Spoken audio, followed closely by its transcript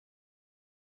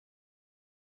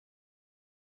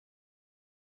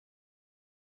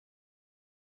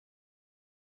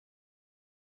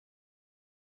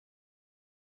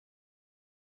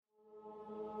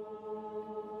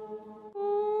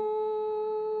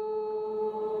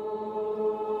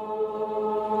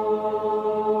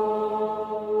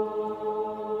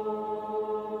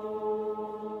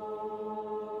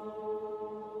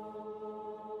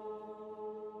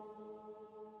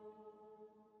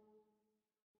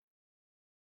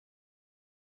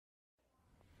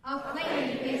A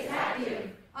flame is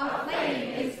active, a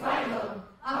flame is vital,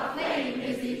 a flame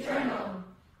is eternal.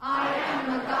 I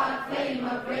am a God flame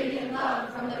of radiant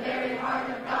love from the very heart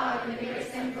of God in the very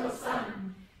central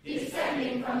sun,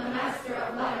 descending from the Master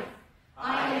of Life.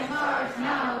 I am charged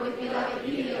now with beloved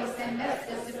Helios and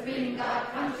Vesta, supreme God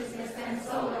consciousness and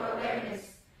solar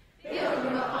awareness.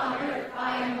 Pilgrim upon earth,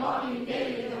 I am walking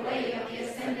daily the way of the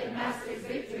ascended Master's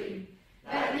victory,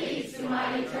 that leads to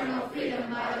my eternal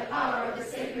freedom by the power of the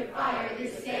sacred fire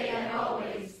this day and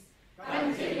always,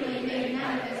 continually made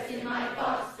manifest in my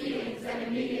thoughts, feelings, and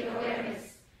immediate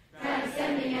awareness,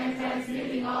 transcending and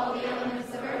transmuting all the elements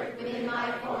of earth within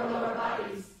my four lower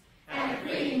bodies, and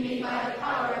freeing me by the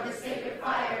power of the sacred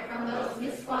fire from those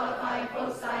misqualified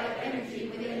foci of energy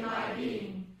within my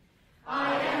being.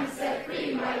 I am set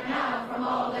free right now from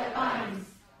all that binds,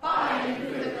 by and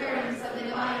through the currents of the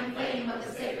divine flame of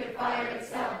the sacred fire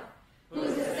itself,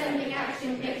 whose ascending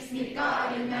action makes me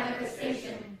God in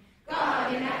manifestation,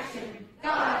 God in action,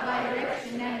 God by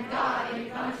direction, and God in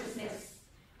consciousness.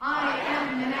 I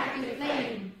am an active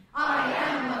flame. I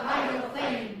am a vital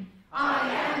flame. I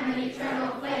am an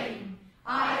eternal flame.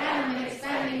 I am an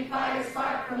expanding fire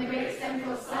spark from the great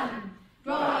central sun,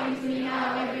 drawing to me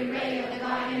now every ray of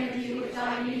divine energy which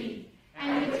I need,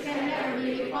 and which can never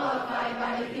be qualified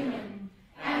by the human,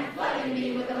 and flooding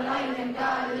me with the light and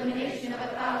God illumination of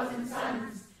 1,000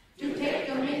 suns, to take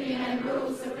dominion and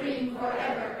rule supreme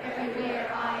forever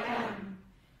everywhere I am.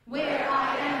 Where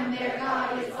I am, there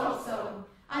God is also.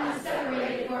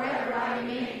 Unseparated forever I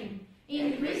remain,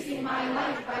 increasing my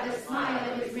light by the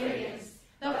smile of His radiance,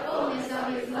 the fullness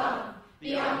of His love,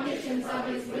 the omniscience of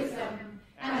His wisdom,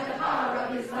 and the power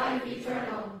of His life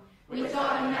eternal, which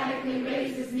automatically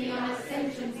raises me on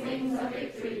ascension's wings of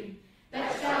victory,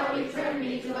 that shall return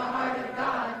me to the heart of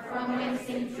God, from whence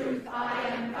in truth I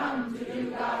am come to do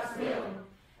God's will,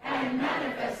 and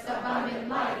manifest abundant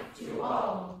life to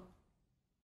all.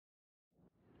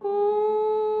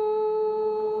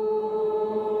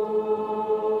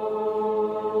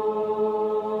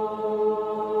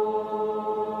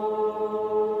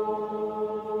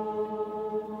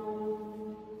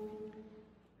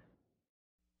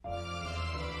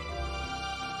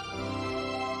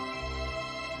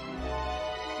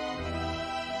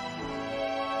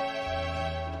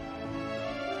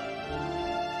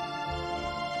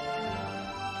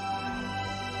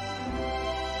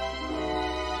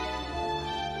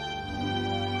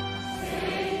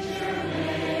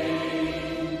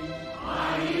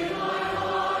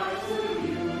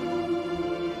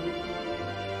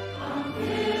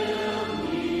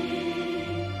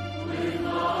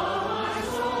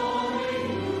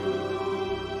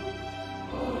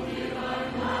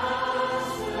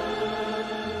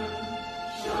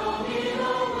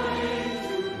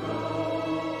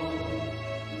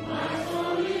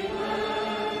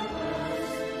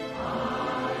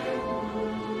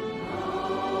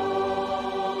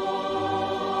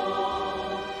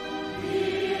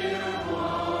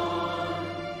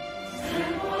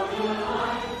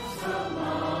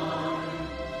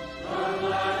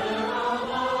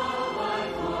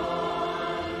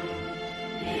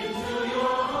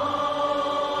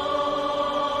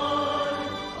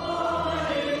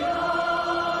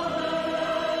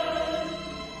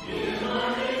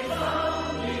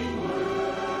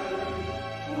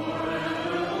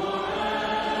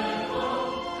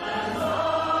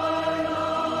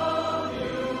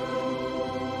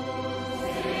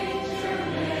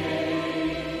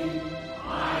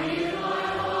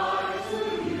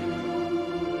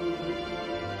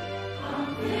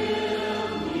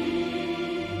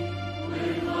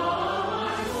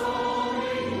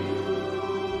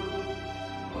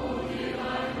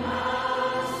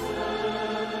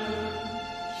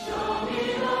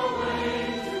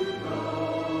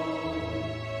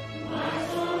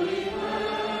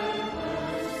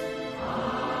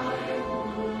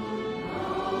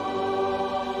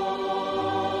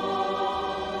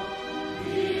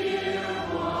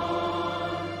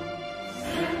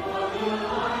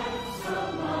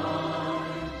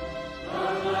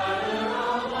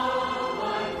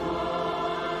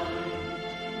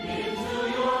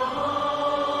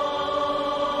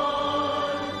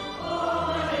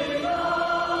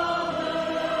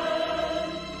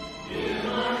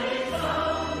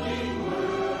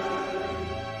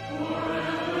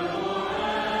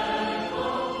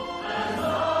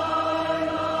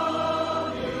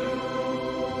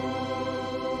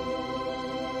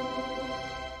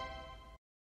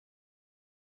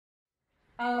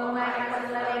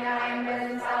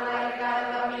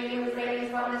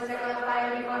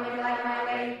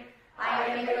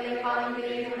 falling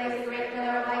to these places, great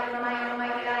pillar of light from my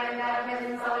almighty I am God,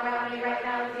 presence all around me right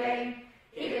now today.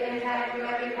 Keep it intact through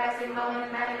every passing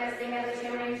moment, manifesting as a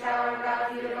shimmering shower of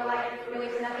God's beautiful light, through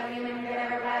which nothing human can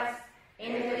ever pass.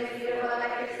 Into this beautiful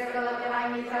electric circle of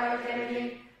divinely charged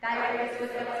energy, direct us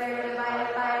with the preservative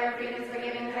violet fire, freedom's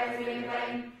forgiving, transmuting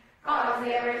flame. Cause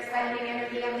the ever-expanding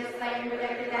energy of this flame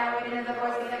projected downward into the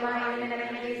force of the mind and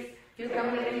entities, to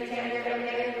completely change every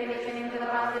negative condition into the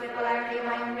positive polarity of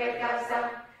my own great God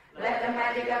self. Let the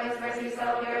magic of His mercy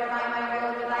so purify my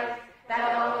world with light,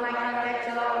 that all my contact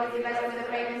shall always be blessed with the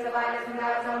fragrance of light from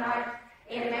God's own heart.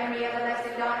 In memory of the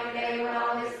blessed dawning day, when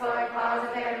all discord, cause,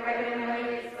 effect, record, and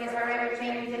memory is forever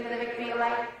changed into the victory of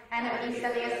light and the peace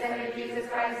of the ascended Jesus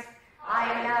Christ. I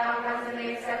am now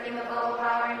constantly accepting the full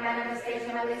power and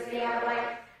manifestation of this being of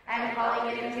light, and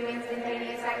calling it into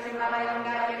instantaneous action by my own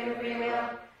God-given free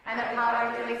will, and the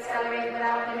power to accelerate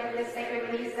without limit this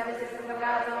sacred release of the systems of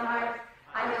God's own heart,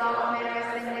 until all men are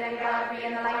ascended and God-free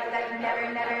in the light that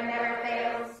never, never, never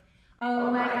fails.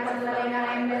 Oh, my constant loving,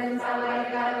 I am presence,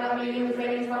 Almighty God above me, whose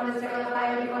radiance forms a circle of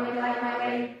fire before me to light my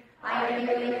way. I am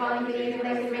eagerly falling to these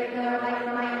places, great pillar of light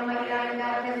from my almighty I am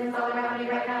God, presence all around me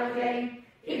right now today.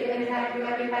 Keep it intact through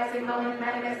every passing moment,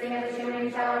 manifesting as a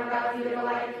shimmering shower of God's beautiful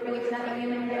light, through which nothing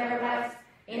human can ever pass.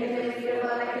 Into this beautiful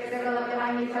electric circle of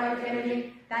divinely charged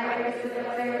energy, direct us with the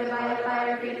preservative violet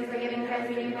fire, freedom's forgiving,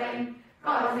 transmuting flame.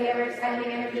 Cause the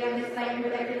ever-expanding energy of this flame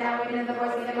projected downward into the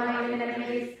force of the mind and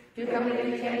entities, to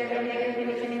completely change every negative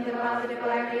condition into the positive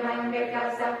polarity of my own great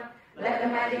God self. Let the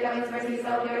magic of His mercy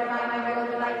so purify my world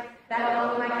with light, that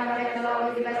all my contact shall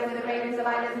always be blessed with the fragrance of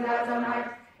light from God's own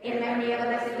heart. In memory of the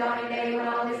blessed dawning day, when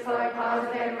all discord, cause,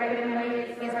 effect, record, and memory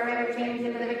is forever changed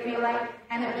into the victory of light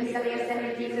and the peace of the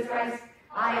ascended Jesus Christ.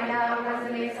 I am now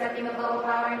constantly accepting the full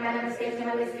power and manifestation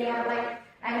of this being of light,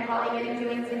 and calling it into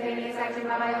instantaneous action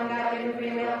by my own God-given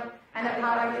free will, and the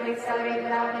power to accelerate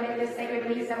without limit this sacred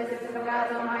release of the systems of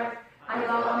God's own heart, until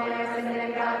all men are ascended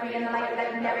and God-free in the light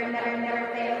that never, never,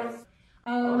 never fails.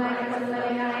 Oh, my constant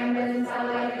loving, I am presence,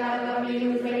 Almighty God above me,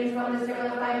 whose radiance forms a circle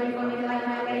of fire before me to light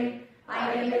my way.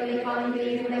 I am eagerly calling to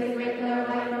these places, great pillar of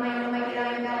light from my almighty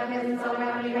I am God, presence all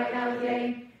around me right now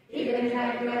today. Keep it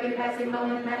intact through every passing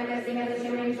moment, manifesting as a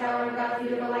shimmering shower of God's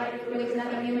beautiful light, through which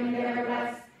nothing human can ever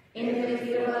pass. Into this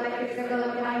beautiful electric circle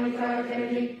of divinely charged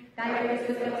energy, direct us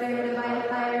with the preservative violet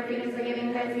fire, freedom's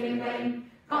forgiving, transmuting flame.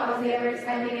 Cause the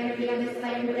ever-expanding energy of this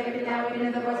flame projected downward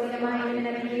into the force of the mind and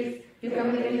entities, to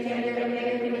completely change every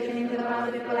negative condition into the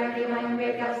positive polarity of my own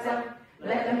great God self.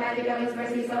 Let the magic of His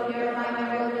mercy so purify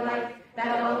my world with light,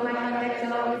 that all my contact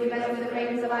shall always be blessed with the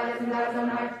fragrance of light from God's own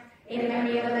heart. In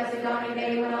memory of the blessed dawning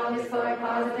day, when all discord,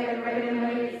 cause, effect, record, and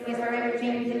memory is forever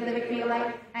changed into the victory of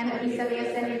light and the peace of the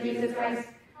ascended Jesus Christ.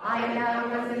 I am now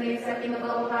constantly accepting the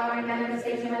full power and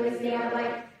manifestation of this being of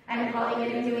light, and calling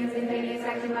it into instantaneous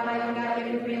action by my own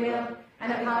God-given free will,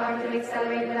 and the power to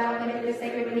accelerate without limit the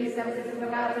sacred release of the systems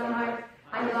of God's own heart,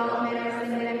 until all men are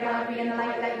ascended and God-free in the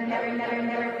light that never, never,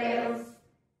 never fails.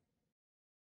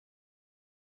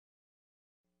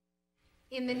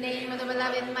 In the name of the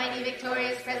beloved, mighty,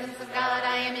 victorious presence of God,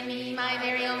 I am in me, my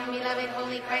very own beloved,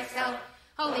 holy Christ self.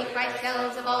 Holy Christ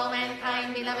selves of all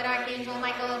mankind, beloved Archangel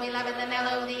Michael, beloved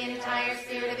Lanello, the entire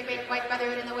spirit of the great white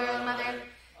brotherhood in the world mother,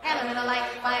 element alike,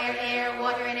 fire, air,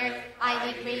 water, and earth, I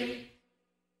decree.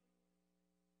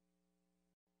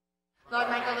 Lord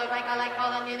Michael, I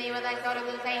call unto thee with thy sword of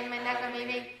blue flame, and from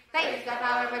me place thy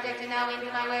power, protection now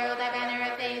into my world, thy banner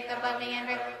of faith above me and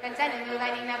birth, consent into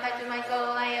lightning now touches my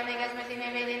soul, I am God's mercy,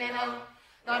 may radiant and hope.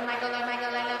 Lord Michael, I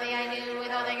love thee, I do,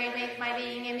 with all thy great faith, my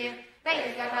being in you.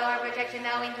 Place thy power, protection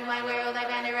now into my world, thy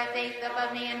banner of faith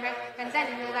above me and birth,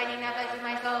 consent into lightning now touches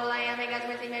my soul, I am God's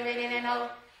mercy, may radiant and hope.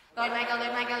 Lord Michael,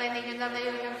 and legions of the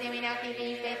who come see me now, keep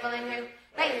me faithful and true.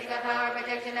 Place thy power,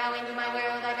 protection now into my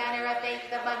world, thy banner of faith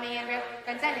above me and birth,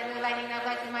 consent into lightning now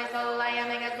touches my soul, I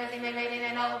am God's mercy, may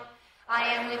radiant and hope.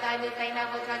 I am with thy blue flame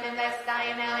now full charge and blessed,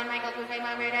 I am now in Michael's blue flame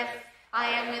armored est.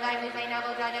 I am with thy blue flame now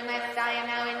full charge and blessed, I am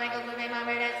now in Michael's blue flame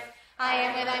armored est. I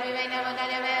am with thy blue flame now full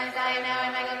charge and blessed, I am now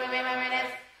in Michael's blue flame armored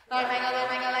est. Lord Michael,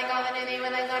 I call unto thee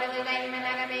with thy sword of blue flame, and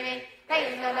I can be me.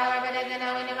 Place the power, protection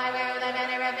now into my world, thy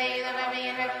banner of faith above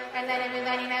me and birth, consent into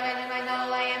lightning now touches my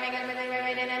soul, I am God's mercy, may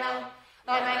radiant and hope.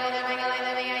 Lord Michael, I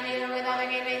love thee, I do, with all the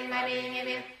great faith, my being in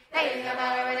you. Place the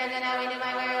power, protection now into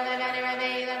my world, thy banner of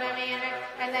faith above me and birth,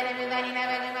 consent into lightning now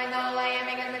touches my soul, I am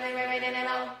God's mercy, may radiant and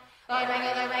hope. Lord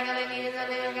Michael, and legions of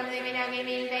the who come see me now, keep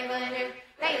me faithful and true.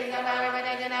 Place the power,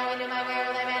 protection now into my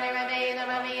world, thy banner of faith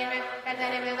above me and birth,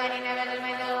 consent into lightning now touches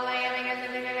my soul, I am God's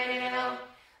mercy, may radiant and hope.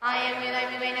 I am with thy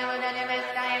blue flame now full charge and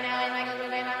blessed, I am now in Michael's blue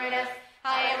flame armored est.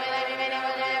 I am with thy blue flame now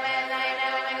full charge and blessed, I am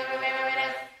now in Michael's blue flame armored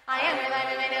est. I am with thy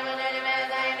blue flame now full charge and blessed.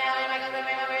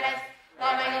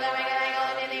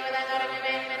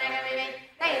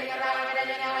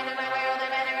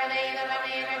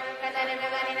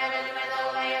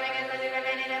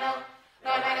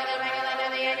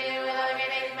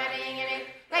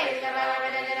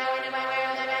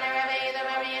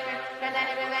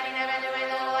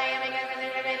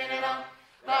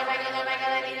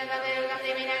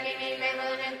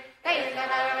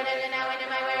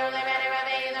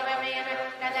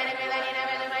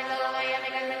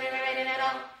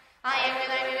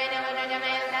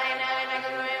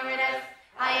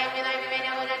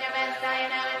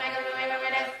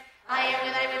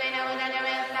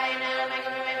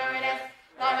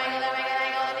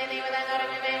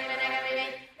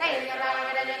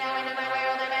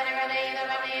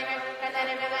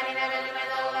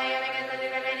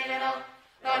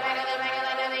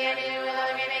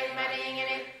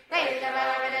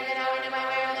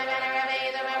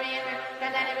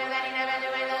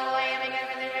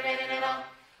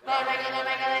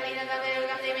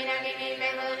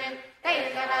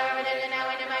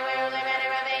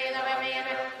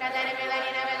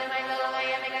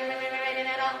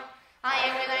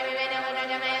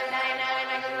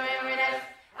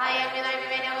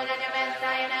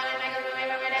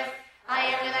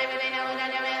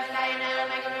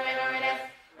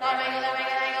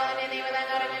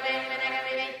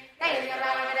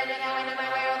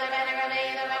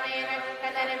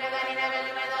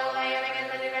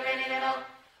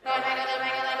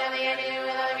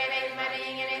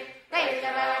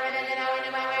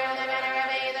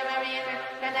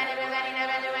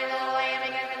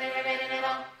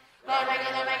 Lord, my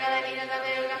God, the leaders of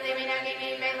the come to me now, keep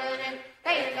me faithful to you.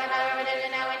 Praise God, power,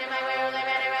 redemption, now into my world, I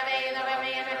better obey you, love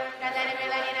me, and God, that if you're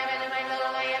letting up into my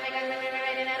soul, I am because we're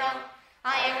ready at all.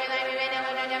 I am with thy moving, and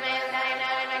will judge your man's dying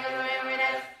now, and my God, remember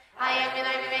this. I am with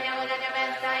thy moving, and will judge your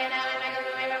man's dying now, and my God,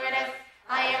 remember this.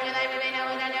 I am with thy moving, and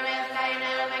will judge your man's dying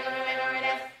now, and my God, remember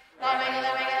this. Lord, my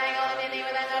God, I go to thee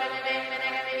with that sort of moving, and I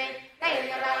can be thee. Praise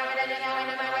God, power, redemption, now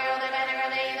into my world, I better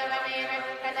obey you, love me, and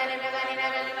God, that if you're letting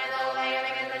up into my soul, I am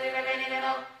because we're ready at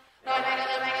all. Lord, my God,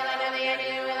 I love thee, and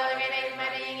you with all the great my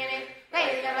being in it.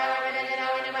 Praise God, power, redemption,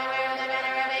 now into my world, I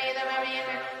better obey you, love me, and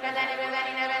God, that if you're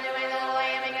letting up into my soul, I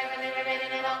am because we're ready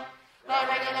at all. Lord,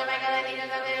 my God, the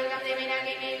leaders of the come to me now,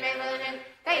 keep me faithful to you.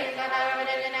 Praise God, power,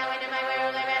 redemption, now into my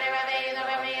world, I better obey you, love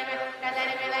me, and God, that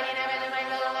if you're letting up into my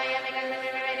soul, I am because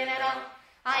we're ready at all.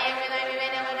 I am with thy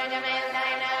moving, and will judge your man's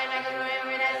dying now, and my God,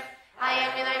 remember this. I am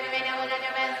with thy moving, and will judge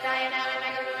your man's dying now, and my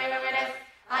God, remember this.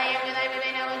 I am with thy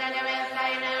moving, and will judge your man's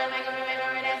dying now, and my God,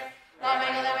 remember this. Lord, my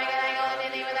God, I go to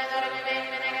thee with that sort of moving,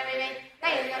 and I can be thee.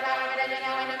 Praise God, power, redemption,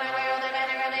 now into my world, I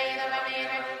better obey you, love me, and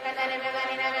God, that if you're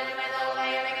letting up into my soul, I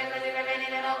am because we're ready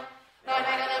at all. Lord,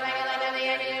 my God, I love thee,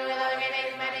 and you with all the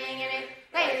great my being in it.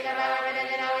 Praise God, power,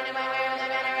 redemption, now into my world, I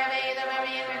better obey you, love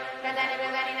me, and God, that if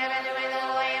you're letting up into my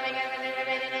soul, I am because we're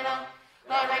ready at all.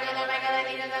 Lord, my God, the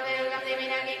leaders of the come to me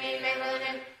now, keep me faithful to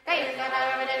you. Praise God,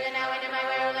 power, redemption, now into my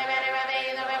world, I better obey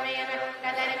you, love me, and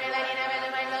God, that if you're letting up into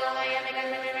my soul, I am because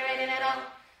we're ready at all.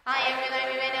 I am with thy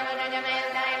moving, and will judge your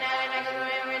man's dying now, and my God,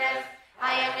 remember this.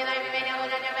 I am with thy moving, and will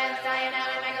judge your man's dying now,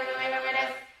 and my God, remember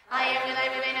this. I am with thy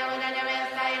moving, and will judge your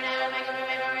man's dying now, and my God,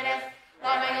 remember this.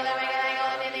 Lord, my God, I go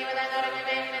to thee with that sort of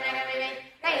moving, and I can be thee.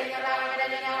 Praise God, power,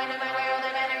 redemption, now into my world,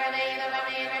 I better obey you, love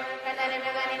me, and God, that if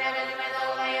you're letting up into my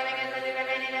soul, I am because we're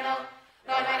ready at all.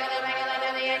 Lord, my God, I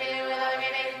love thee, and you with all the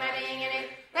great my being in it.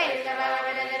 Praise God, power,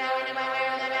 redemption, now into my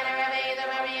world, I better obey you,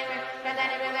 love me, and God, that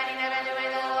if you're letting up into my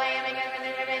soul, I am because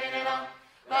we're ready at all.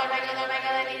 Lord, my God,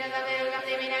 the leaders of the come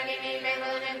to me now, keep me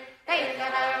faithful to you. Praise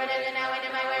God, power, redemption, now into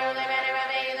my world, I better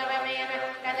obey you, love me, and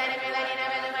God, that if you're letting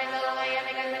up into my soul, I am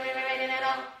because we're ready at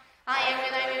all. I am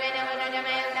with thy moving, and will judge your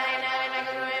man's dying now, and my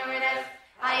God, remember this.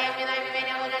 I am with thy moving,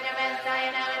 and will judge your man's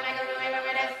dying now, and my God,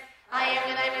 remember this. I am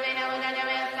with thy moving, and will judge your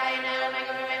man's dying now, and my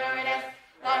God, remember this.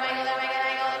 Lord, my God,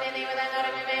 I go to thee with that sort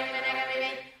of moving, and I can be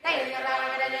thee. Praise God, power,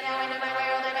 redemption, now into my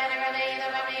world, I better obey you,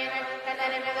 love me, and God,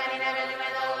 that if you're letting up into my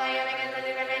soul, I am because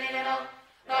we're ready at all.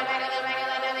 Lord, my God, I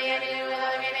love thee, and you with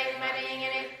all the great my being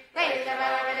in it. Praise God,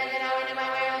 power, redemption, now into my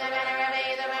world, I better obey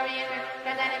you, love me, and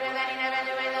God, that if you're letting up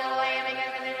into my soul, I am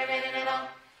because we're ready at all.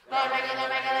 Lord, my God,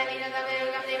 the leaders of the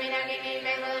come to me now, keep me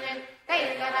faithful to you.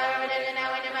 Praise God, power, redemption, now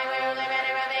into my world, I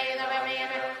better obey you, love me, and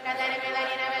God, that if you're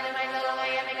letting up into my soul, I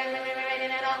am because we're ready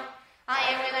at all. I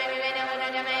am with thy moving, and will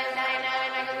judge your man's dying now,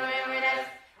 and my God, remember this.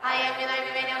 I am with thy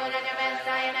moving, and will judge your man's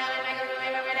dying now, and my God,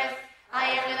 remember this. I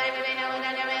am with thy moving, and will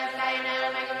judge your man's dying now,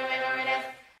 and my God, remember this.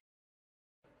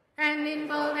 And in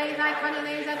bold ways I come to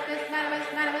thee, up this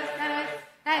manifest.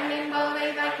 And in bold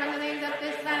ways I come to thee, up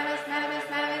this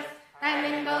manifest. And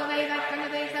in bold ways I come to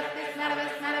thee, up this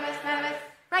manifest.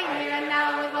 Right here and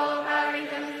now with bold power,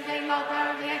 reason is the same, all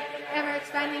power of the ever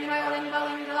expanding world, and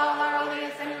bowing to all our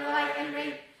holiest and the light and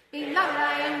breathe. Beloved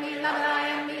I am, beloved I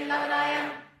am, beloved I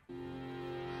am.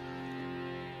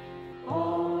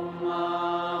 Om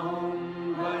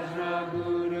Ahum Vajra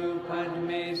Guru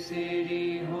Padme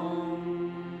Siddhi Hum.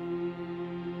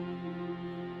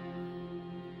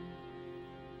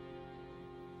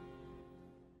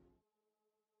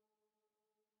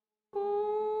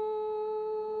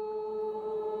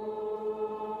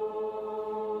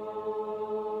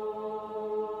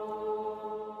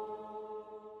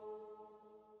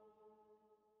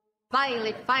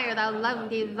 Violet fire, thou love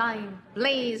divine,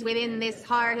 blaze within this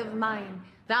heart of mine.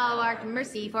 Thou art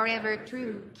mercy forever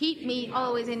true, keep me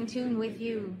always in tune with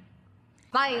you.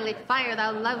 Violet fire,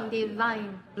 thou love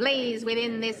divine, blaze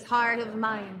within this heart of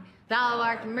mine. Thou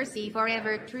art mercy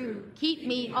forever true, keep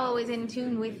me always in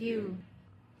tune with you.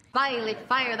 Violet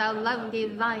fire, thou love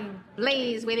divine,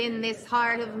 blaze within this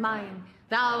heart of mine.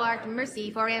 Thou art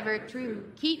mercy forever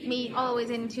true, keep me always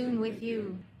in tune with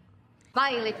you.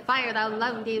 Violet fire, thou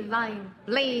love divine,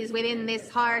 blaze within this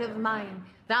heart of mine.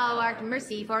 Thou art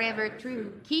mercy forever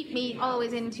true, keep me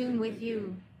always in tune with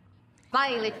you.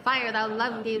 Violet fire, thou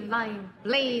love divine,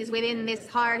 blaze within this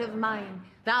heart of mine.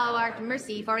 Thou art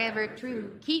mercy forever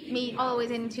true, keep me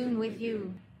always in tune with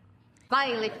you.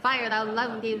 Violet fire, thou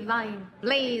love divine,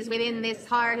 blaze within this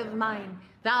heart of mine.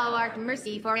 Thou art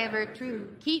mercy forever true,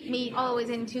 keep me always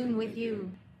in tune with you.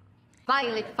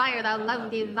 Violet fire, thou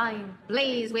love divine,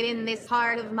 blaze within this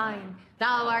heart of mine.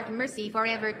 Thou art mercy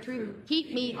forever true,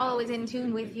 keep me always in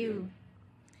tune with you.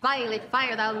 Violet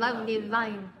fire, thou love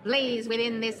divine, blaze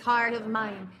within this heart of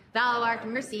mine. Thou art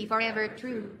mercy forever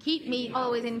true, keep me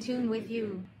always in tune with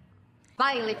you.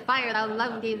 Violet fire, thou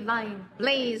love divine,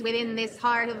 blaze within this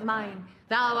heart of mine.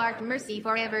 Thou art mercy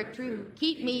forever true,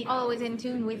 keep me always in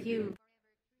tune with you.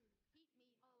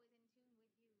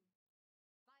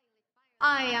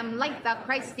 I am like the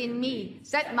Christ in me,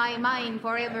 set my mind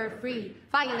forever free.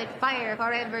 Violet fire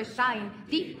forever shine,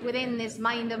 deep within this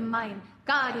mind of mine.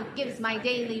 God who gives my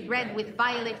daily bread, with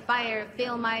violet fire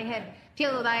fill my head,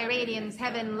 till thy radiance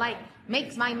heaven light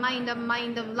makes my mind a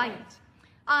mind of light.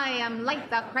 I am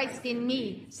like the Christ in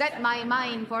me, set my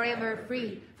mind forever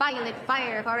free. Violet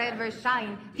fire forever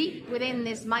shine, deep within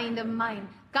this mind of mine.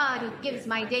 God who gives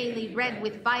my daily bread,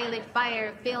 with violet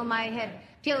fire fill my head,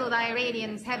 till thy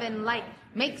radiance heaven light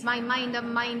makes my mind a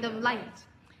mind of light.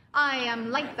 I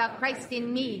am like the Christ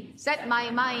in me, set my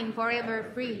mind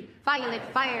forever free. Violet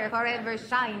fire forever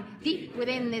shine, deep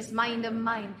within this mind of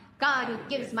mine. God who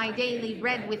gives my daily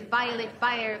bread, with violet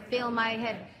fire fill my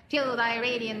head, till thy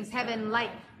radiance heaven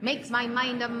light makes my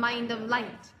mind a mind of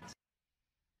light.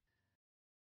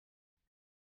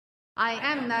 I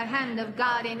am the hand of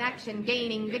God in action,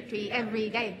 gaining victory every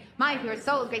day. My pure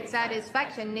soul's great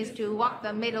satisfaction is to walk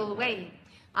the middle way.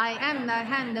 I am the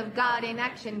hand of God in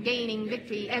action, gaining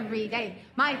victory every day.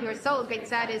 My pure soul's great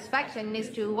satisfaction is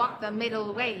to walk the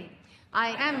middle way.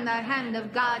 I am the hand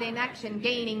of God in action,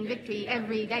 gaining victory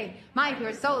every day. My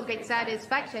pure soul's great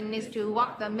satisfaction is to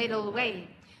walk the middle way.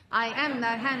 I am the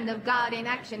hand of God in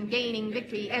action, gaining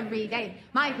victory every day.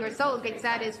 My pure soul's great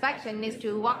satisfaction is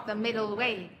to walk the middle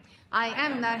way. I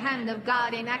am the hand of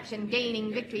God in action,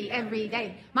 gaining victory every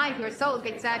day. My pure soul's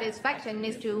great satisfaction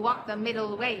is to walk the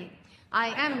middle way.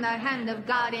 I am the hand of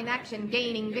God in action,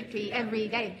 gaining victory every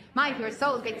day. My pure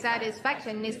soul's great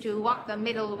satisfaction is to walk the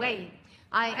middle way.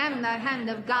 I am the hand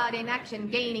of God in action,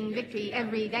 gaining victory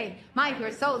every day. My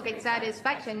pure soul's great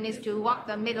satisfaction is to walk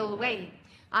the middle way.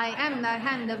 I am the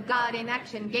hand of God in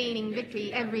action, gaining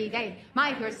victory every day.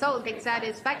 My pure soul's great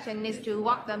satisfaction is to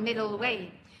walk the middle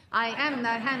way. I am the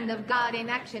hand of God in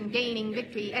action, gaining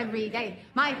victory every day.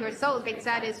 My pure soul's great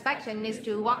satisfaction is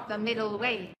to walk the middle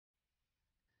way.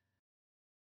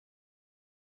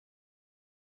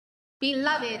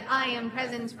 Beloved, I am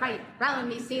presence bright. Round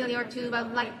me seal your tube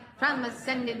of light. From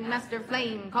ascended master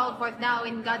flame, called forth now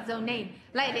in God's own name.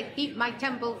 Let it keep my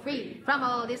temple free from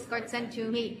all discord sent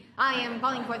to me. I am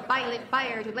calling forth violet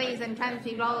fire to blaze and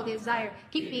transmute all desire,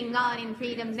 keeping on in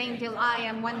freedom's name till I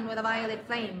am one with a violet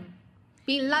flame.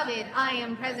 Beloved, I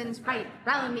am presence bright.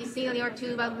 Round me seal your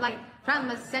tube of light.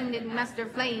 From ascended master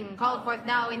flame, called forth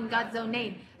now in God's own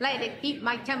name. Let it keep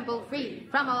my temple free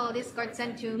from all discord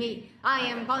sent to me. I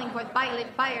am calling forth violet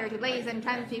fire to blaze and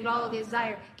transmute all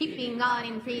desire, keeping on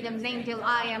in freedom's name till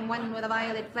I am one with a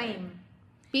violet flame.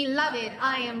 Beloved,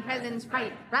 I am presence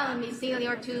bright. Round me seal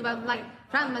your tube of light.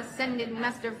 From ascended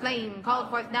master flame, called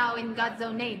forth now in God's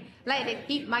own name. Let it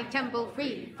keep my temple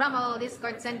free from all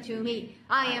discord sent to me.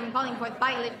 I am calling forth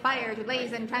violet fire to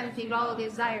blaze and transmute all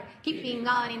desire, keeping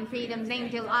on in freedom's name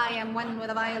till I am one with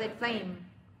a violet flame.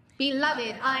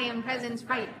 Beloved, I am presence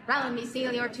bright. Round me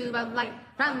seal your tube of light.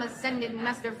 From ascended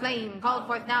master flame, called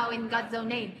forth now in God's own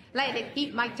name. Let it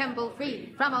keep my temple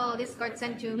free from all discord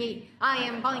sent to me. I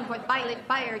am calling forth violet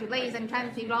fire to blaze and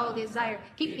transmute all desire,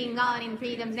 keeping on in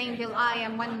freedom's name till I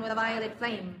am one with a violet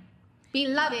flame.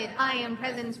 Beloved, I am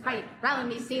presence bright. Round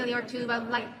me seal your tube of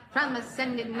light. From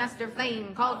ascended master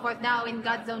flame, called forth now in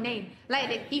God's own name.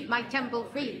 Let it keep my temple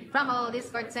free from all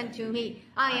discord sent to me.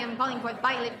 I am calling forth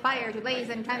violet fire to blaze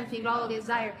and transmute all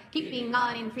desire, keeping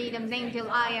on in freedom's name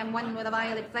till I am one with a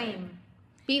violet flame.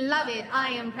 Beloved, I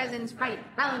am presence bright.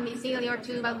 Round me seal your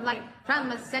tube of light.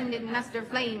 From ascended master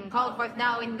flame, called forth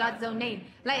now in God's own name.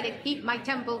 Let it keep my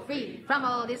temple free from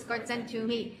all discord sent to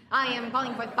me. I am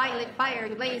calling forth violet fire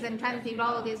to blaze and transmute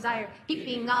all desire,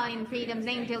 keeping on in freedom's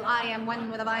name till I am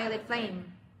one with a violet flame.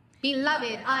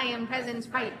 Beloved, I am presence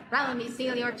bright. Round me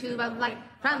seal your tube of light.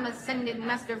 From ascended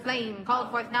master flame,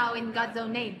 called forth now in God's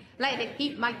own name. Let it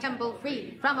keep my temple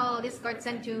free from all discord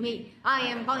sent to me. I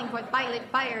am calling forth violet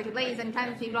fire to blaze and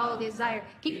transmute all desire,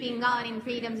 keeping on in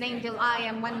freedom's name till I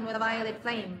am one with a violet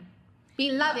flame.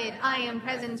 Beloved, I am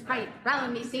presence bright.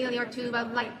 Round me seal your tube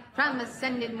of light. From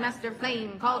ascended master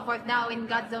flame, called forth now in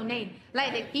God's own name.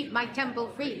 Let it keep my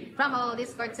temple free from all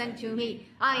discord sent to me.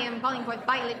 I am calling forth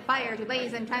violet fire to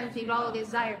blaze and transmute all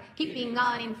desire, keeping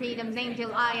on in freedom's name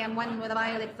till I am one with a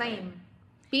violet flame.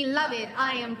 Beloved,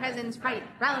 I am presence bright,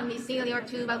 round me seal your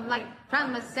tube of light,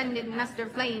 from ascended master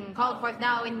flame, called forth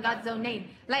now in God's own name.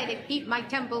 Let it keep my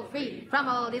temple free, from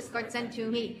all discord sent to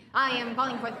me. I am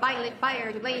calling forth violet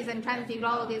fire, to blaze and transmute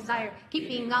all desire,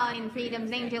 keeping on in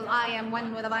freedom's name till I am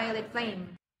one with a violet flame.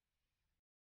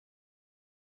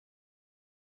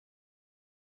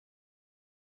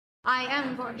 I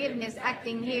am forgiveness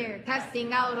acting here,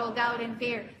 casting out all doubt and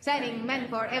fear, setting men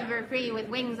forever free with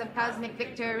wings of cosmic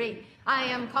victory. I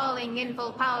am calling in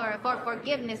full power for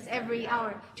forgiveness every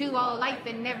hour, to all life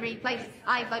in every place,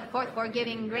 I flood forth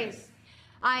forgiving grace.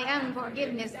 I am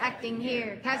forgiveness acting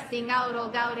here, casting out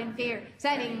all doubt and fear,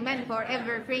 setting men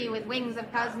forever free with wings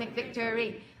of cosmic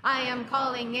victory. I am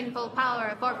calling in full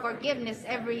power for forgiveness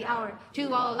every hour,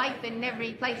 to all life in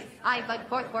every place, I flood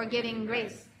forth forgiving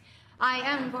grace. I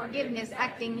am forgiveness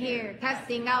acting here,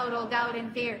 casting out all doubt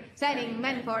and fear, setting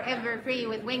men forever free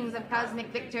with wings of cosmic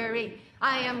victory.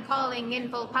 I am calling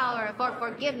in full power for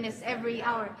forgiveness every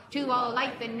hour, to all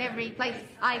life in every place,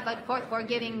 I flood forth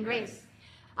forgiving grace.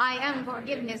 I am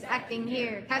forgiveness acting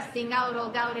here, casting out all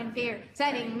doubt and fear,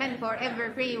 setting men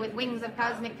forever free with wings of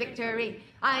cosmic victory.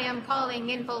 I am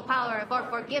calling in full power for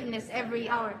forgiveness every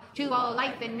hour, to all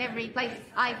life in every place,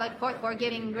 I flood forth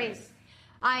forgiving grace.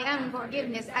 I am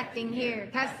forgiveness acting here,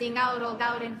 casting out all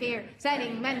doubt and fear,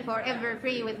 setting men forever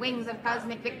free with wings of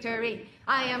cosmic victory.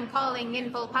 I am calling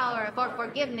in full power for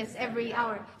forgiveness every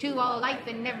hour, to all life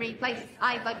in every place,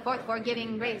 I flood forth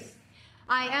forgiving grace.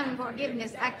 I am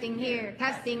forgiveness acting here,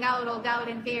 casting out all doubt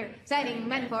and fear, setting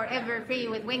men forever free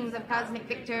with wings of cosmic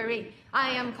victory. I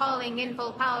am calling in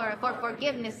full power for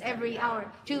forgiveness every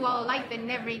hour, to all life in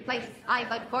every place, I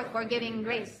flood forth forgiving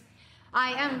grace.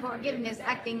 I am forgiveness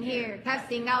acting here,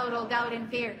 casting out all doubt and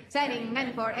fear, setting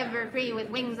men forever free with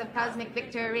wings of cosmic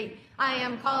victory. I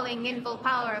am calling in full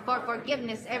power for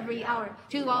forgiveness every hour,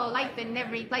 to all life in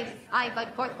every place, I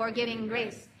flood forth forgiving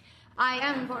grace. I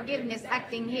am forgiveness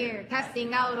acting here,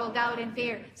 casting out all doubt and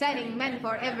fear, setting men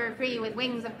forever free with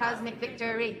wings of cosmic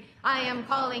victory. I am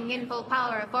calling in full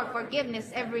power for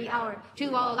forgiveness every hour,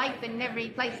 to all life in every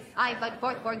place, I flood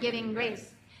forth forgiving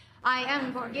grace. I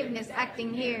am forgiveness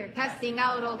acting here, casting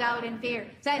out all doubt and fear,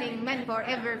 setting men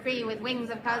forever free with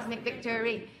wings of cosmic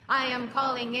victory. I am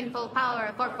calling in full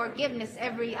power for forgiveness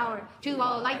every hour, to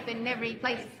all life in every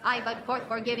place, I flood forth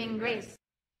forgiving grace.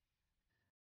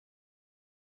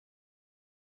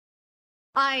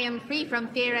 I am free from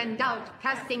fear and doubt,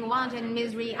 casting want and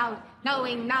misery out,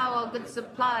 knowing now all good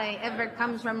supply ever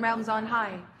comes from realms on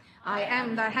high. I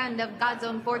am the hand of God's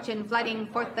own fortune, flooding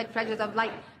forth the treasures of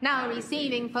light, now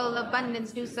receiving full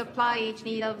abundance to supply each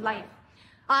need of life.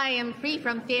 I am free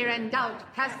from fear and doubt,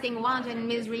 casting want and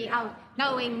misery out,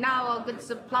 knowing now all good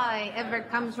supply ever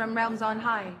comes from realms on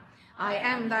high. I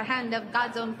am the hand of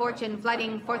God's own fortune,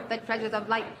 flooding forth the treasures of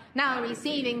light, now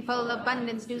receiving full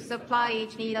abundance to supply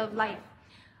each need of life.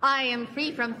 I am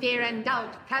free from fear and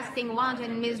doubt, casting want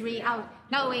and misery out,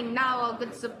 knowing now all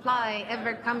good supply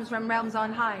ever comes from realms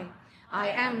on high. I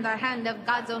am the hand of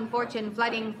God's own fortune,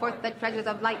 flooding forth the treasures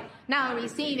of light, now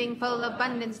receiving full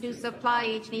abundance to supply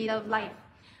each need of life.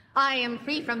 I am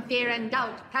free from fear and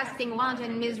doubt, casting want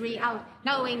and misery out,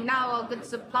 knowing now all good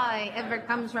supply ever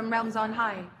comes from realms on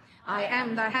high. I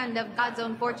am the hand of God's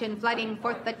own fortune, flooding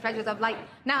forth the treasures of light,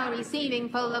 now receiving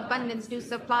full abundance to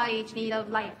supply each need of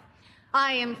life.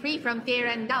 I am free from fear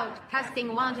and doubt,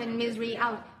 casting want and misery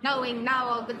out, knowing now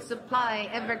all good supply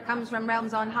ever comes from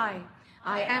realms on high.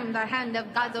 I am the hand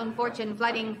of God's own fortune,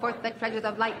 flooding forth the treasures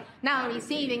of light, now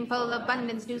receiving full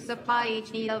abundance to supply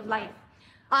each need of life.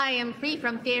 I am free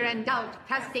from fear and doubt,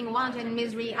 casting want and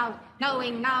misery out,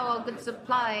 knowing now all good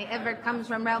supply ever comes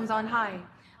from realms on high.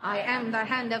 I am the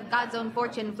hand of God's own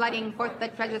fortune, flooding forth the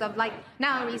treasures of light,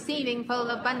 now receiving full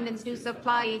abundance to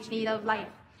supply each need of life.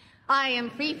 I am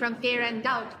free from fear and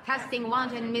doubt, casting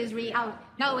want and misery out,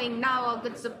 knowing now all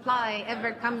good supply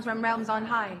ever comes from realms on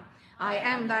high. I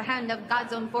am the hand of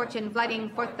God's own fortune,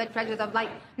 flooding forth the treasures of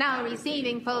light, now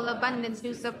receiving full abundance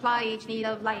to supply each need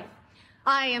of life.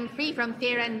 I am free from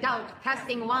fear and doubt,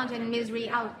 casting want and misery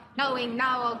out, knowing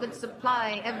now all good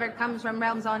supply ever comes from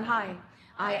realms on high.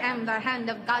 I am the hand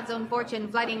of God's own fortune,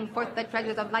 flooding forth the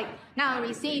treasures of light, now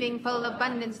receiving full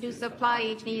abundance to supply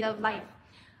each need of life.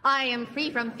 I am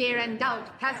free from fear and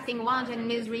doubt, casting want and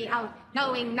misery out,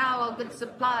 knowing now all good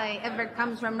supply ever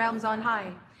comes from realms on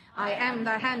high. I am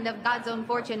the hand of God's own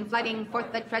fortune, flooding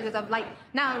forth the treasures of light,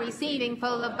 now receiving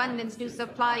full abundance to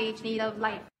supply each need of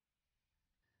life.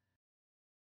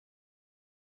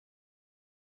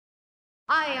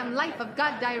 I am life of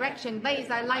God direction, blaze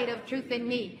thy light of truth in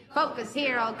me. Focus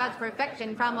here all God's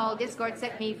perfection, from all discord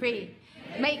set me free.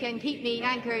 Make and keep me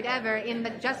anchored ever in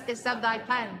the justice of thy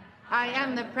plan. I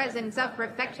am the presence of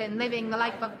perfection, living the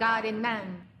life of God in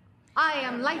man. I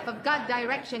am life of God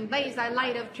direction, blaze thy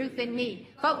light of truth in me.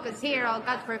 Focus here all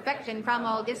God's perfection, from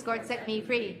all discord set me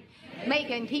free. Make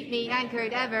and keep me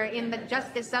anchored ever in the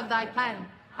justice of thy plan.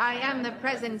 I am the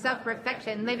presence of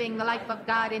perfection, living the life of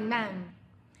God in man.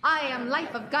 I am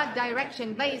life of God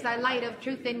direction, blaze thy light of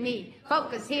truth in me.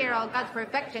 Focus here all God's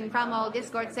perfection, from all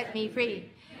discord set me free.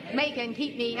 Make and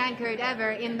keep me anchored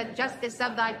ever in the justice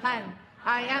of thy plan.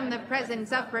 I am the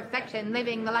presence of perfection,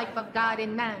 living the life of God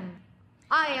in man.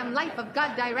 I am life of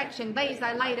God direction, blaze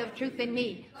thy light of truth in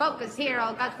me. Focus here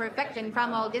all God's perfection,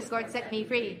 from all discord set me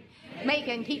free. Make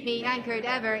and keep me anchored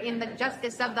ever in the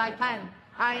justice of thy plan.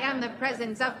 I am the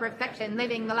presence of perfection,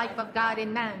 living the life of God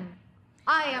in man.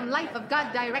 I am life of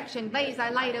God direction, blaze thy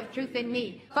light of truth in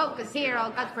me. Focus here all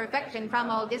God's perfection,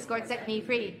 from all discord set me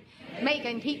free. Make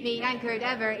and keep me anchored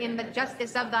ever in the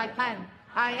justice of thy plan.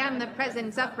 I am the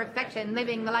presence of perfection,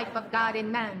 living the life of God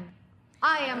in man.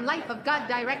 I am life of God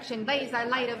direction, blaze thy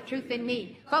light of truth in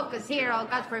me. Focus here all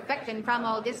God's perfection, from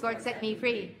all discord set me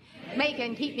free. Make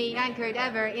and keep me anchored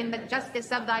ever in the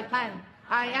justice of thy plan.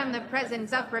 I am the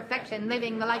presence of perfection,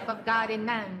 living the life of God in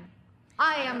man.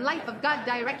 I am life of God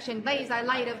direction, blaze thy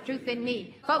light of truth in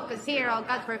me. Focus here all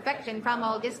God's perfection, from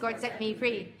all discord set me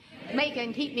free. Make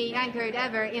and keep me anchored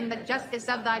ever in the justice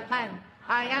of thy plan.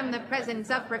 I am the presence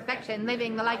of perfection,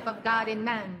 living the life of God in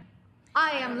man.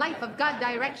 I am life of God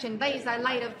direction, blaze thy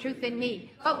light of truth in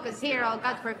me. Focus here all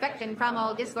God's perfection, from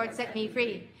all discord set me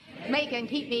free. Make and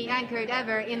keep me anchored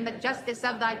ever in the justice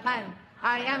of thy plan.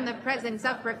 I am the presence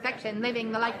of perfection,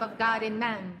 living the life of God in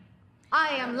man. I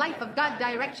am life of God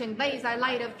direction, blaze thy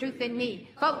light of truth in me.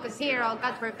 Focus here all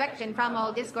God's perfection, from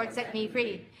all discord set me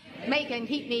free. Make and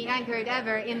keep me anchored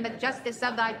ever in the justice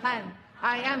of thy plan.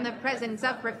 I am the presence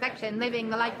of perfection, living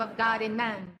the life of God in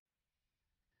man.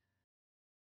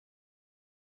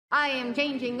 I am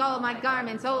changing all my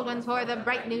garments, old ones for the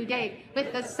bright new day.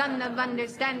 With the sun of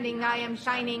understanding I am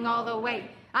shining all the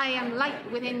way. I am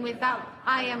light within, without.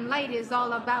 I am light is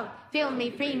all about. Fill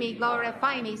me, free me,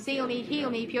 glorify me, seal me, heal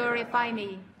me, purify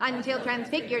me. Until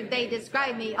transfigured they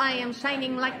describe me. I am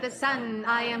shining like the sun.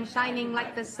 I am shining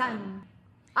like the sun.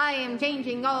 I am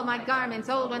changing all my garments,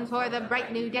 old ones for the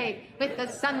bright new day. With the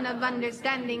sun of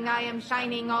understanding I am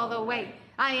shining all the way.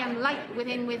 I am light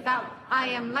within, without. I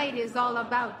am light is all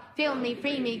about. Fill me,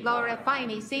 free me, glorify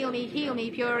me, seal me, heal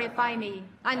me, purify me.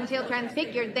 Until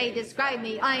transfigured they describe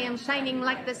me. I am shining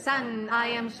like the sun. I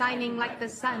am shining like the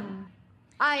sun.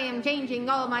 I am changing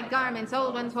all my garments,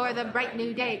 old ones for the bright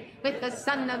new day. With the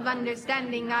sun of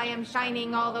understanding I am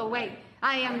shining all the way.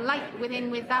 I am light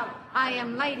within, without. I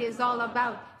am light is all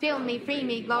about. Fill me, free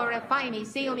me, glorify me,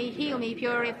 seal me, heal me,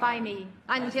 purify me.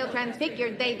 Until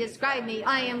transfigured they describe me.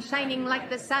 I am shining like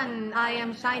the sun. I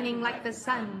am shining like the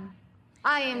sun.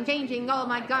 I am changing all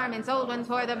my garments, old ones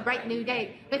for the bright new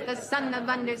day. With the sun of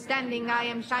understanding I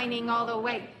am shining all the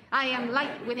way. I am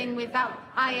light within, without.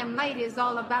 I am light is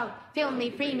all about. Fill me,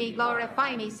 free me,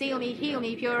 glorify me, seal me, heal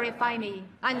me, purify me.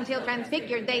 Until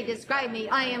transfigured they describe me.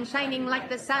 I am shining like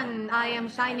the sun. I am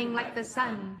shining like the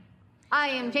sun. I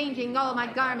am changing all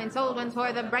my garments, old ones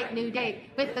for the bright new day.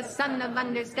 With the sun of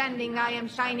understanding I am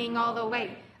shining all the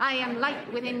way. I am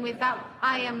light within, without.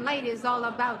 I am light is all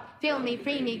about. Fill me,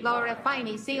 free me, glorify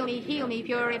me, seal me, heal me,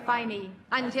 purify me.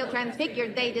 Until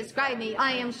transfigured they describe me.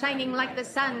 I am shining like the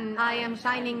sun. I am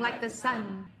shining like the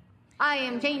sun. I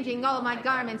am changing all my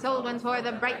garments, old ones for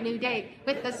the bright new day.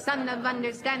 With the sun of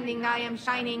understanding I am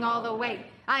shining all the way.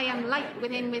 I am light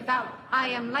within, without. I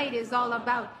am light is all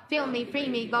about. Fill me, free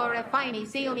me, glorify me,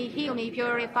 seal me, heal me,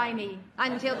 purify me.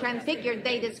 Until transfigured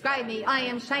they describe me. I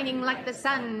am shining like the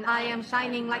sun. I am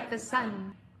shining like the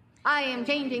sun. I am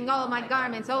changing all my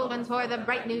garments, old ones for the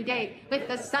bright new day. With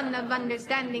the sun of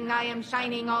understanding I am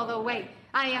shining all the way.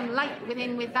 I am light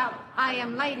within, without. I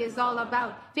am light is all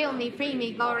about. Fill me, free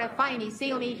me, glorify me,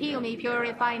 seal me, heal me,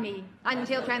 purify me.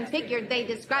 Until transfigured they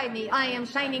describe me. I am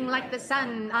shining like the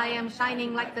sun. I am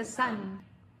shining like the sun.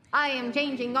 I am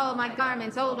changing all my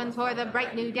garments, old ones for the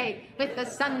bright new day. With the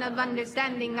sun of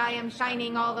understanding I am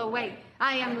shining all the way.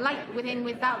 I am light within,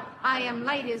 without. I am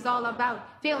light is all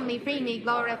about. Fill me, free me,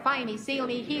 glorify me, seal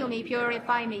me, heal me,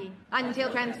 purify me.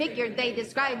 Until transfigured they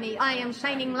describe me. I am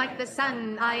shining like the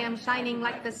sun. I am shining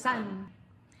like the sun.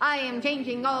 I am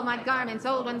changing all my garments,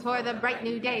 old ones for the bright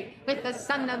new day. With the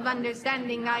sun of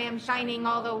understanding I am shining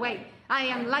all the way. I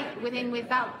am light within,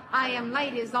 without. I am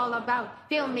light is all about.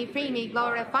 Fill me, free me,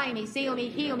 glorify me, seal me,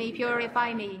 heal me,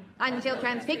 purify me. Until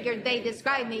transfigured they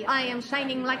describe me. I am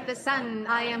shining like the sun.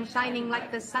 I am shining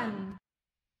like the sun.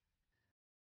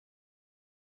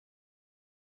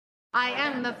 I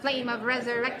am the flame of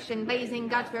resurrection, blazing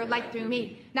God's pure light through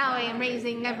me. Now I am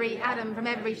raising every atom from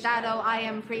every shadow. I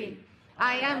am free.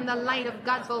 I am the light of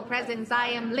God's full presence. I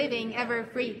am living ever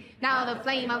free. Now the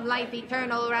flame of life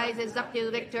eternal rises up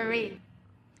to victory.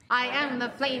 I am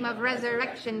the flame of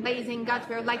resurrection, blazing God's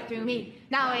pure light through me.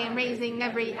 Now I am raising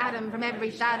every atom from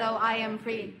every shadow. I am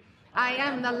free. I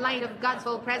am the light of God's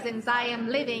full presence. I am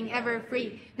living ever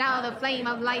free. Now the flame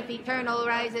of life eternal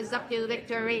rises up to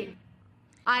victory.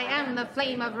 I am the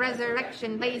flame of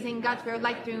resurrection, blazing God's pure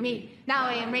light through me. Now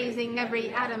I am raising every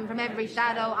atom from every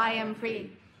shadow. I am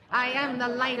free. I am the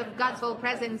light of God's full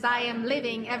presence. I am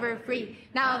living ever free.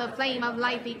 Now the flame of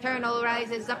life eternal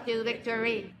rises up to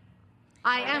victory.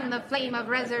 I am the flame of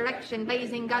resurrection,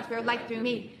 blazing God's pure light through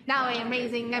me. Now I am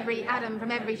raising every atom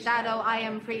from every shadow. I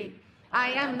am free.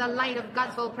 I am the light of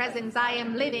God's full presence. I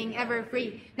am living ever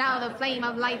free. Now the flame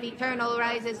of life eternal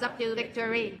rises up to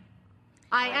victory.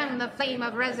 I am the flame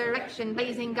of resurrection,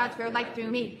 blazing God's pure light through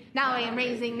me. Now I am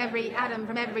raising every atom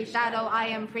from every shadow. I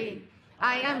am free.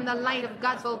 I am the light of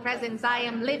God's full presence. I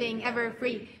am living ever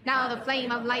free. Now the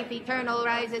flame of life eternal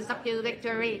rises up to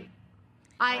victory.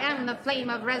 I am the flame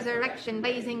of resurrection,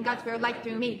 blazing God's pure light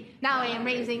through me. Now I am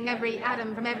raising every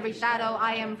atom from every shadow.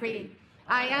 I am free.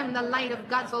 I am the light of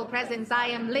God's full presence. I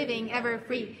am living ever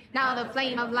free. Now the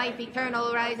flame of life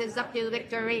eternal rises up to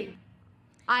victory.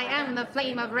 I am the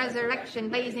flame of resurrection,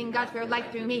 blazing God's pure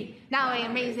light through me. Now I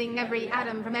am raising every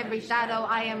atom from every shadow.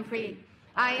 I am free.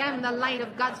 I am the light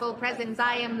of God's full presence.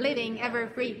 I am living ever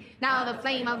free. Now the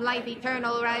flame of life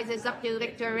eternal rises up to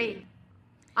victory.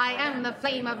 I am the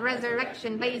flame of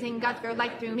resurrection, blazing God's pure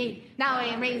light through me. Now I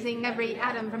am raising every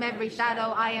atom from every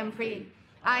shadow. I am free.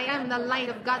 I am the light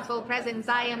of God's full presence.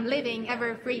 I am living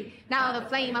ever free. Now the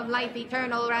flame of life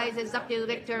eternal rises up to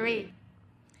victory.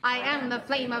 I am the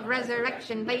flame of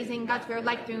resurrection, blazing God's pure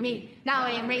light through me. Now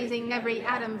I am raising every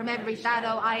atom from every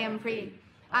shadow. I am free.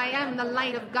 I am the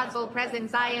light of God's full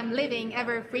presence. I am living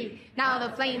ever free. Now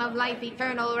the flame of life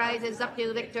eternal rises up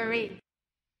to victory.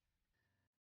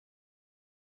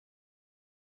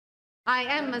 I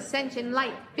am ascension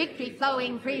light, victory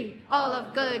flowing free, all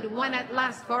of good, won at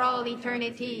last for all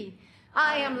eternity.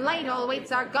 I am light, all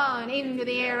weights are gone, into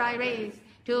the air I raise.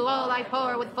 To all I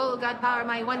pour with full God power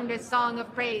my wondrous song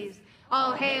of praise.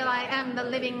 All hail, I am the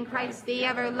living Christ, the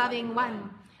ever-loving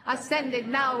one. Ascended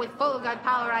now with full God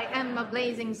power, I am a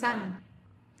blazing sun.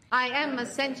 I am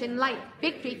ascension light,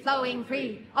 victory flowing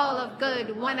free, all of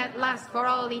good, won at last for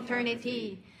all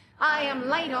eternity. I am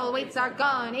light, all weights are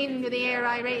gone, into the air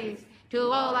I raise. To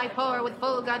all I pour with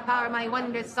full God power my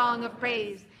wondrous song of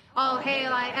praise. All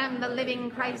hail, I am the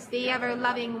living Christ, the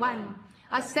ever-loving one.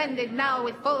 Ascended now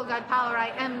with full God power, I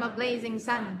am a blazing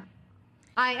sun.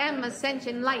 I am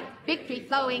ascension light, victory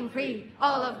flowing free,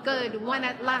 all of good, won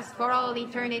at last for all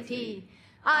eternity.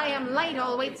 I am light,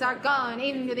 all weights are gone,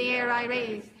 into the air I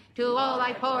raise. To all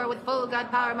I pour with full God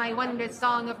power my wondrous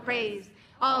song of praise.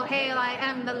 All hail, I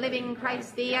am the living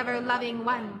Christ, the ever-loving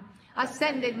one.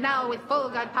 Ascended now with full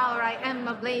God power, I am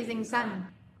a blazing sun.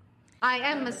 I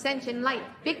am ascension light,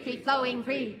 victory flowing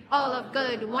free, all of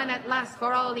good, won at last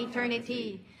for all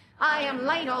eternity. I am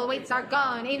light, all weights are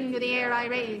gone, into the air I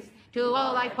raise. To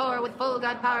all I pour with full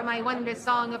God power my wondrous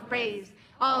song of praise.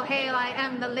 All hail, I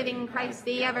am the living Christ,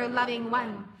 the ever-loving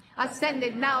one.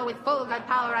 Ascended now with full God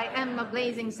power, I am a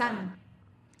blazing sun.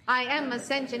 I am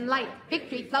ascension light,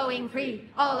 victory flowing free,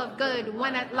 all of good,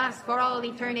 won at last for all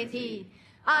eternity.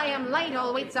 I am light,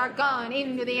 all weights are gone,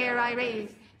 into the air I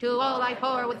raise. To all I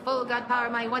pour with full God power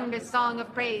my wondrous song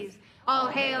of praise. All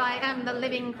hail, I am the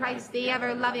living Christ, the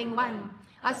ever-loving one.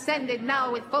 Ascended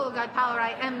now with full God power,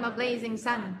 I am a blazing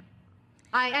sun.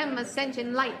 I am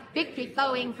ascension light, victory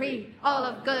flowing free, all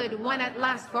of good, won at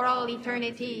last for all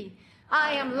eternity.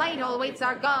 I am light, all weights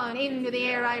are gone, into the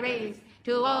air I raise.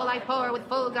 To all I pour with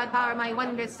full God power my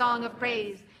wondrous song of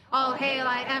praise. All hail,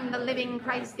 I am the living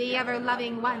Christ, the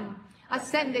ever-loving one.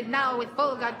 Ascended now with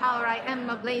full God power, I am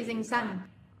a blazing sun.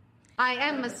 I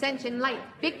am ascension light,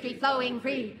 victory flowing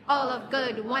free, all of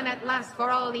good, won at last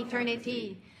for all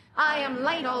eternity. I am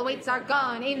light, all weights are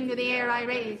gone, into the air I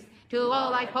raise. To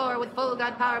all I pour with full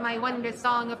God power my wondrous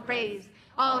song of praise.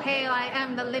 All hail, I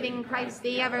am the living Christ,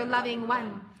 the ever-loving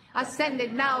one.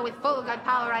 Ascended now with full God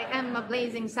power, I am a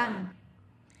blazing sun.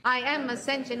 I am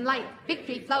ascension light,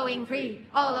 victory flowing free,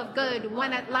 all of good,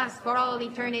 won at last for all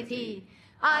eternity.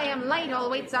 I am light, all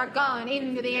weights are gone,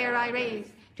 into the air I raise.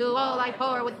 To all I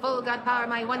pour with full God power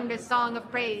my wondrous song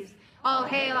of praise. All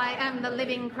hail, I am the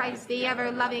living Christ, the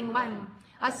ever-loving one.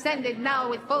 Ascended now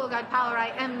with full God power, I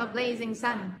am a blazing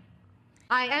sun.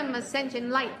 I am ascension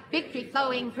light, victory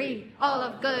flowing free, all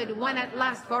of good, won at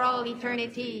last for all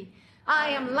eternity. I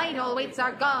am light, all weights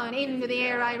are gone, into the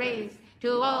air I raise.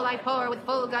 To all I pour with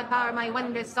full God power my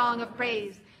wondrous song of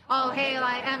praise. All hail,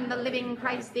 I am the living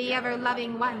Christ, the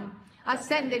ever-loving one.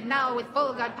 Ascended now with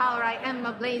full God power, I am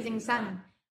a blazing sun.